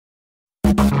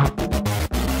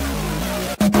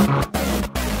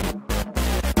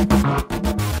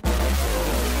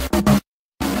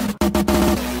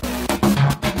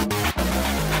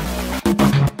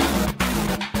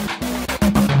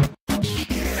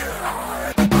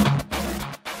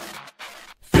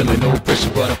Feeling no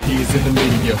pressure, but appears in the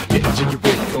media. Getting jiggy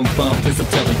with confined, cause I'm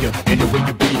telling ya. Anywhere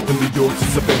you be, from New York to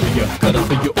Siberia. Cut up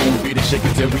for your own beat and shake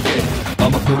it every day.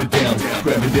 I'ma put it down,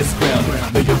 grabbing this crown.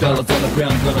 Lay your dollars on the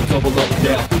ground, gonna double up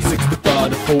now. 65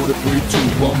 to 4 to 3, 2,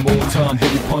 one more time.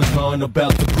 Heavy punchline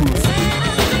about to cruise.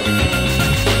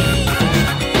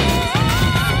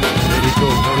 Let it go,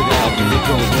 let it out, let it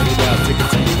go, let it out. Take a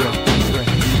deep breath, deep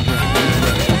breath, deep breath, deep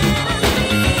breath.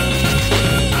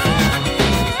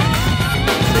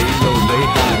 Lay low, lay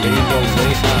high, lay low,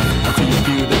 lay high, until you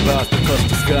feel the vibes that touch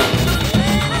the sky.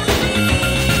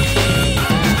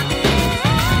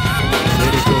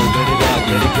 Let it go, let it out,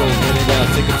 let it go, let it out.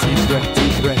 Take a deep breath,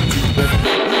 deep breath, deep breath.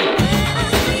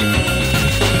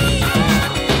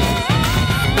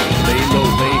 Lay low,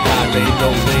 lay high, lay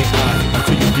low, lay high,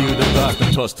 until you feel the vibes that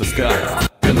touch the sky.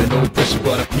 Feeling no pressure,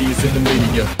 but appears in the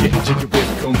media. Getting jiggy with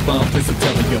confined, cause I'm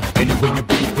telling ya. Anywhere you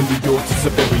be, from New York to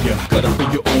Siberia. Cut up for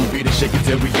your own beat and shake it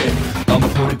every day. I'ma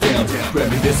put it down,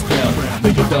 grabbing this crown.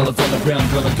 Lay your dollars on the ground,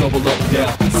 gonna double up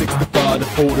now. 65 to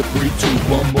 4 to 3, 2,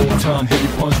 one more time. Heavy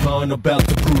punchline about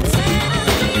to cruise.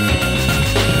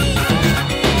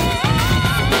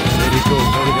 Let it go,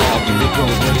 let it out, let it go,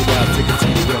 let it out. Take a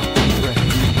deep breath, deep breath,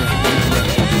 deep breath, deep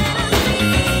breath.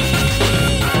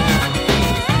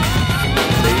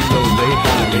 Lay low, lay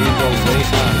high, lay low, lay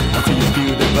high, until you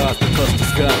feel the vibes that touch the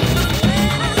sky.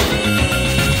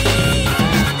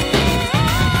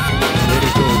 Let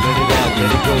it go, let it out,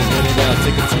 let it go, let it out.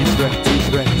 Take a deep breath, deep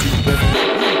breath, deep breath.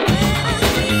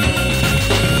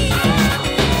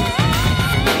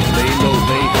 Lay low,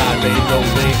 lay high, lay low,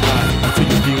 lay high, until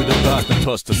you feel the vibes that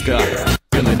touch the sky.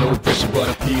 Feeling no pressure, but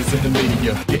appears in the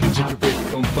media. Getting jiggy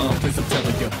with confined, cause I'm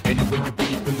telling ya. Anywhere you be,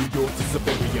 from New York to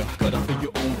Siberia. Cut up for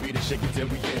your own beat and shake it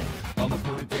every day. I'ma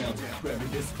put it down,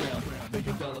 grabbing this crown. Lay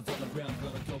your dollars on the ground,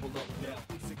 gonna double up now.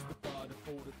 65 to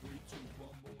 4 to 3, 2,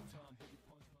 one more time. Heavy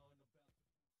punchline about.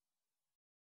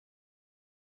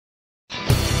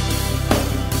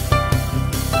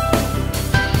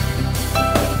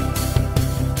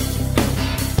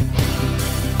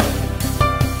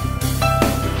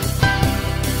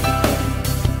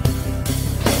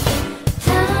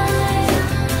 Time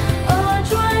or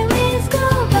dry leaves go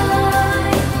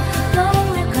by,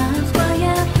 lonely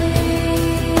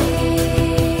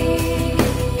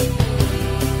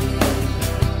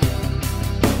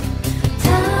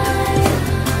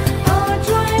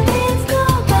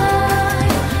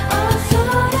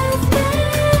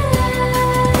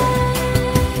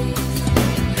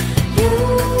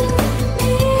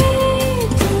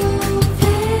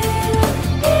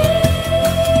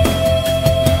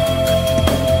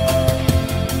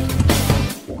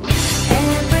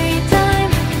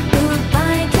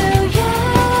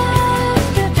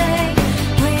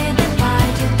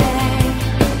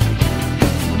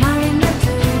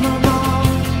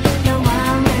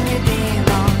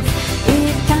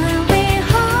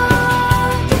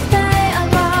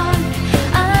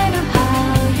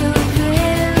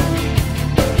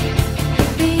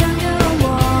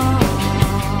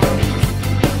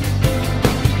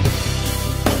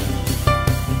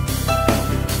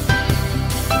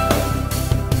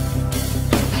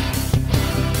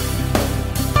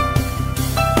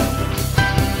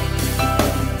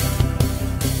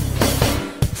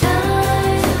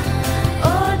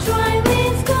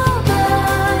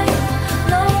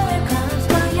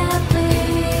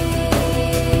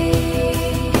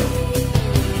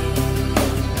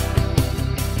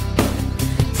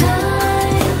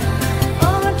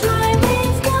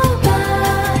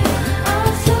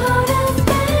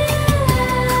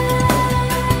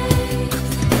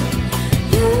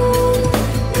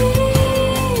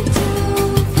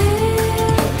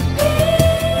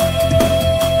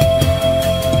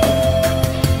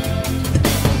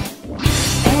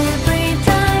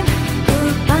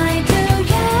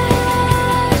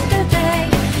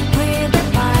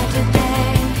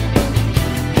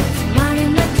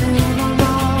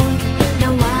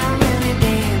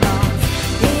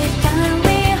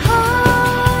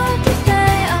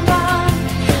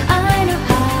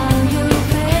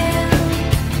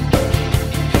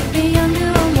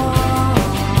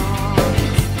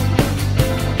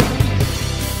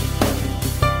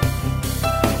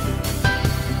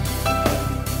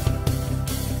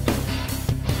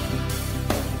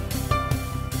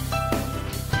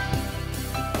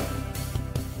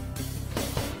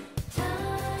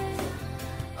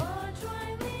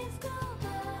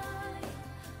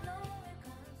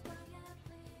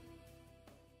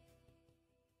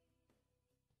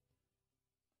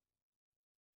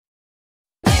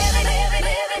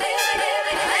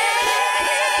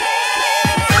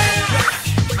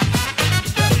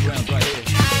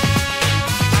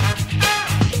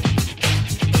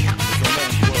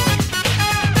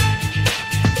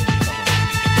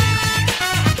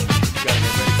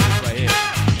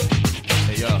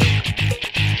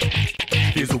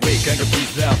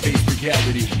out, face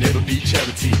reality, never be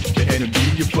charity. The enemy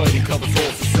you're fighting covers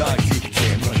all society.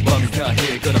 Damn right, mommy's not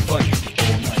here, gonna fight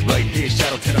all night. Right here,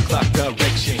 shadow 10 o'clock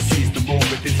direction. Seize the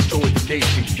moment, destroy the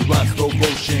nation. You rhyme slow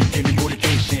motion, give me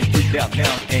motivation. Breathe out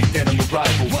now, and then I'm a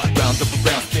rival. Round up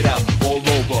around, spit out, all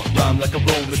over. Rhyme like a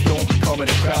rolling stone, calm in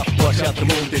the crowd. Watch out the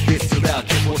moon, they diss you out.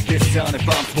 Get what this sound, if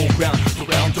I'm full ground. So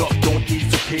round up, don't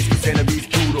ease your pace, cause enemies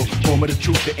brutal. Moment of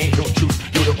truth, there ain't no truth.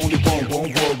 You're the only one war,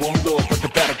 one law. But the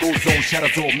battle goes on,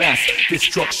 shadows all mass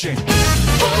destruction.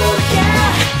 Oh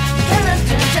yeah, down,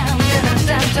 down, baby, baby,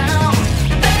 down, oh yeah,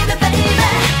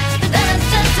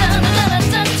 down, baby,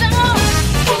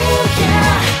 baby, oh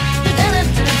yeah,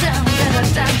 down, baby,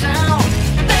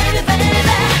 baby,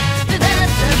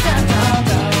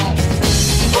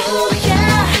 oh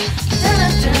yeah,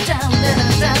 down,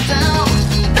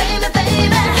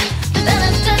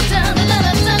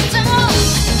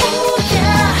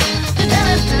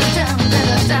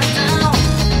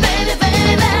 baby,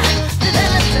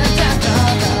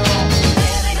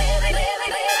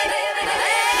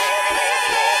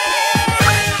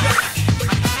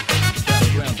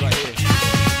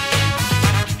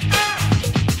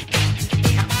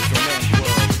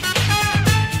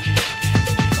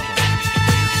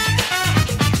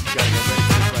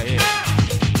 baby.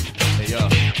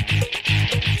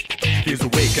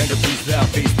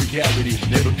 Face reality,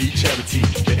 never be charity.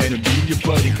 The enemy you're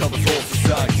fighting covers all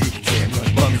society. Damn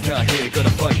right, mommy's not here, gonna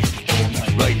fight all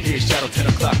night. Right here, shadow 10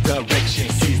 o'clock direction.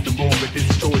 Seize the moment,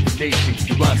 destroy the nation.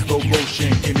 You rhyme slow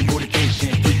motion, give me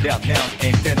motivation. Breathe out now,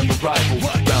 and then I'm a rival.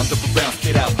 Round up around,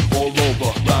 spit out, all over.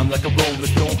 Rhyme like a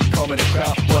rolling stone, calm in the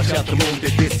crowd. Watch out the moon,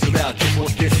 they diss you out. Get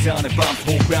what this sound, if I'm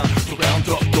full ground. So round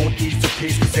up, don't ease your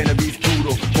pace, cause enemies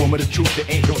brutal. Moment of truth, there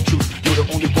ain't no truth. You're the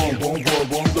only one war,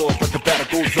 one law. But the battle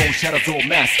goes on, shadows all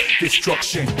mass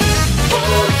destruction.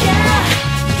 Oh yeah,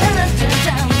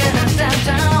 down,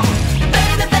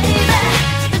 baby, baby, oh yeah, down, baby, baby,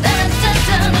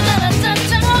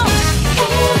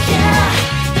 oh yeah, down,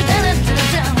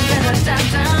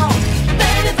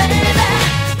 baby, baby,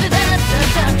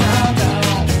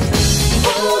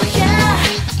 oh yeah, down,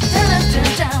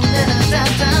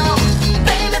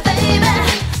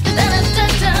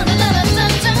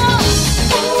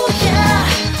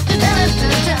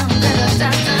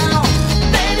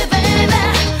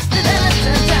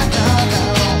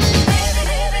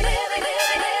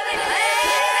 baby.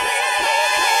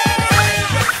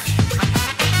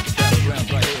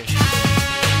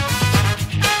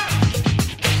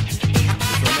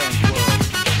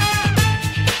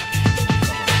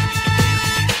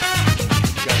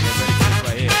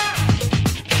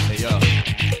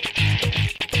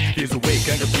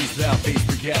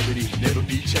 Face reality, never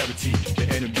be charity. The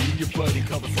enemy you're fighting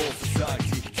covers all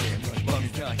society. Damn right,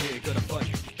 mommy's not here, gonna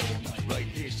fight all night. Right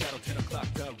here, shadow 10 o'clock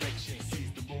direction.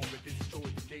 Seize the moment, destroy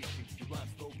the nation. You rhyme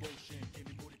slow motion, give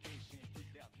me motivation.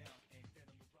 Breathe out now, and then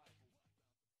I'm a rival.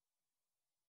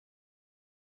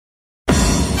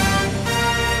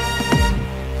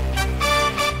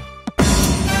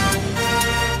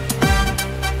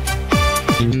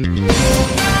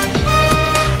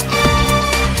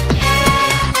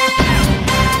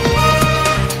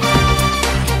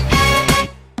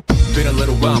 Been a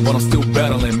little while, but I'm still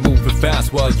battling. Moving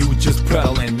fast while you just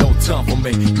prattling. No time for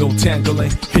me, no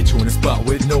tangling. Hit you in the spot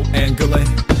with no angling.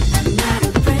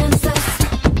 Another princess,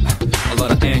 A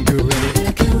lot of anger in it.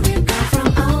 look who you come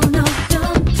from. Oh no,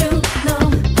 don't you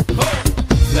know?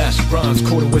 Flash rhymes,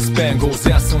 coated with spangles.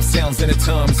 Add some sounds and at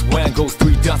times wangles.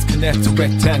 3 dots connect to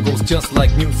rectangles. Just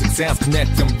like music sounds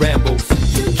connect them rambles.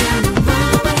 You cannot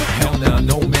run away Hell nah,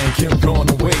 no man can run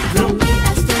away. from me. I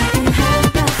stay in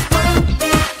heaven. That's what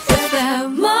it's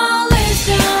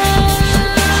demolition.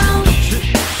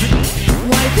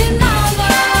 Wiping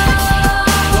over.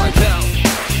 Wipe out.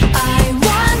 I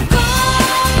want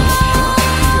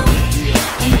gold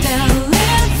until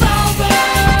it's over.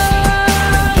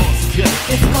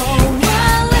 It's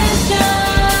coalition.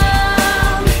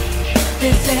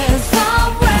 This is our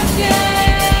refuge.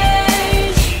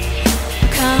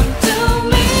 Come to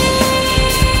me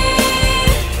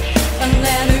and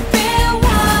let it be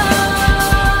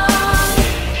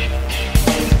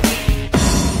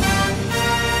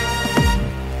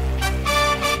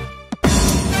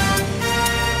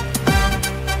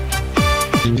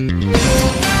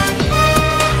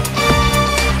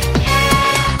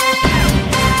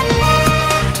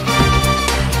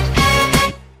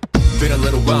Been a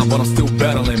little while, but I'm still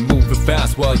battling. Moving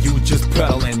fast while you just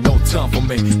prattling. No time for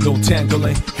me, no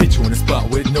tangling. Hit you in the spot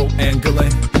with no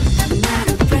angling.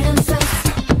 another princess.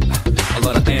 A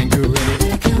lot of anger in it.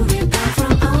 Look who you come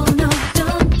from. Oh no,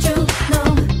 don't you know?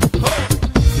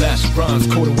 Flash rhymes,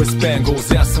 coated with with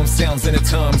spangles. Add some sounds and at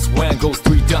times wangles.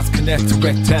 3 dots connect to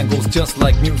rectangles, just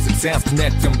like music sounds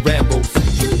connect them rambles.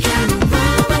 You can't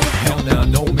run away. Hell nah,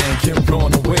 no man can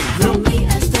run away.